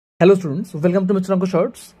Hello students, welcome to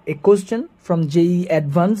mronkoshorts. A question from JEE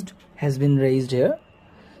Advanced has been raised here.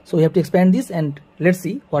 So we have to expand this and let's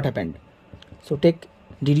see what happened. So take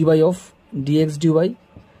dy of dx dy.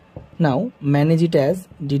 Now manage it as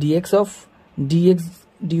ddx of dx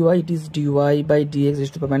dy. It is dy by dx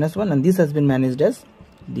raised to the power minus 1, and this has been managed as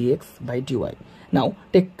dx by dy. Now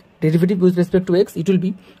take derivative with respect to x. It will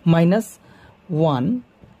be minus 1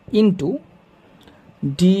 into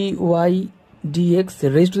dy dx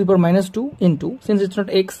raised to the power minus 2 into, since it's not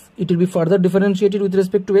x, it will be further differentiated with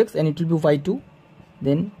respect to x and it will be y2,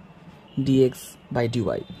 then dx by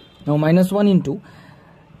dy. Now minus 1 into,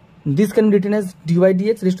 this can be written as dy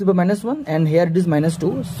dx raised to the power minus 1, and here it is minus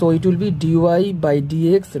 2, so it will be dy by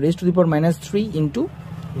dx raised to the power minus 3 into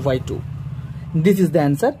y2. This is the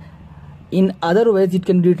answer. In other ways, it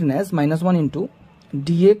can be written as minus 1 into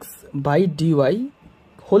dx by dy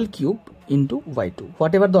whole cube into y2.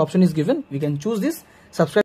 Whatever the option is given, we can choose this. Subscribe.